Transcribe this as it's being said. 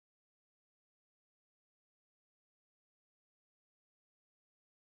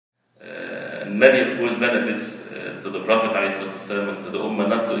and many of course benefits to the Prophet ﷺ and to the Ummah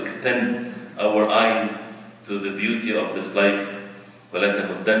not to extend our eyes to the beauty of this life. وَلَا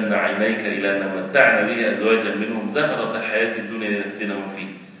تَمُدَّنَّ عَيْنَيْكَ إِلَى مَا مَتَّعْنَا بِهِ أَزْوَاجًا مِّنْهُمْ زَهْرَةَ الْحَيَاةِ الدُّنْيَا لِنَفْتِنَهُمْ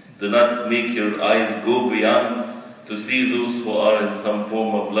فِيهِ. Do not make your eyes go beyond to see those who are in some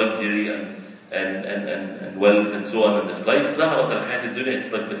form of luxury and wealth and so on in this life. زَهْرَةَ الْحَيَاةِ الدُّنْيا,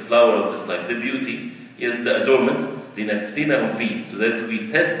 it's like the flower of this life. The beauty is the adornment. لِنَفْتِنَهُمْ فِيهِ, so that we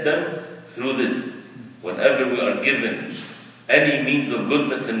test them through this. Whenever we are given any means of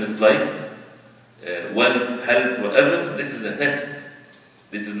goodness in this life, wealth, health, whatever, this is a test.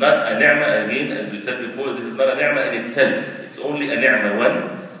 This is not a ni'mah, again, as we said before, this is not a ni'mah in itself. It's only a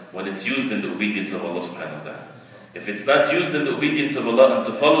ni'mah when it's used in the obedience of Allah subhanahu wa ta'ala. If it's not used in the obedience of Allah and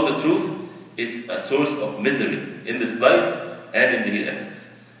to follow the truth, it's a source of misery in this life and in the hereafter.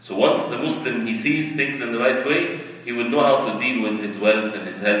 So once the Muslim, he sees things in the right way, he would know how to deal with his wealth and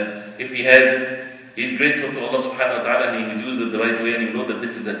his health. If he has it, he's grateful to Allah subhanahu wa ta'ala and he would use it the right way, and he know that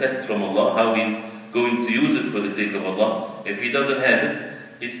this is a test from Allah, how he's going to use it for the sake of Allah. If he doesn't have it,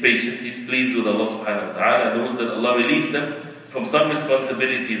 he's patient, he's pleased with Allah subhanahu wa ta'ala, knows that Allah relieved him from some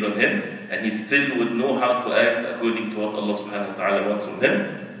responsibilities on him, and he still would know how to act according to what Allah subhanahu wa ta'ala wants from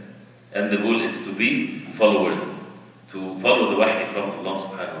him. And the goal is to be followers, to follow the wahy from Allah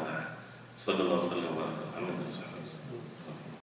subhanahu wa ta'ala. Sallallahu alayhi wa sallam.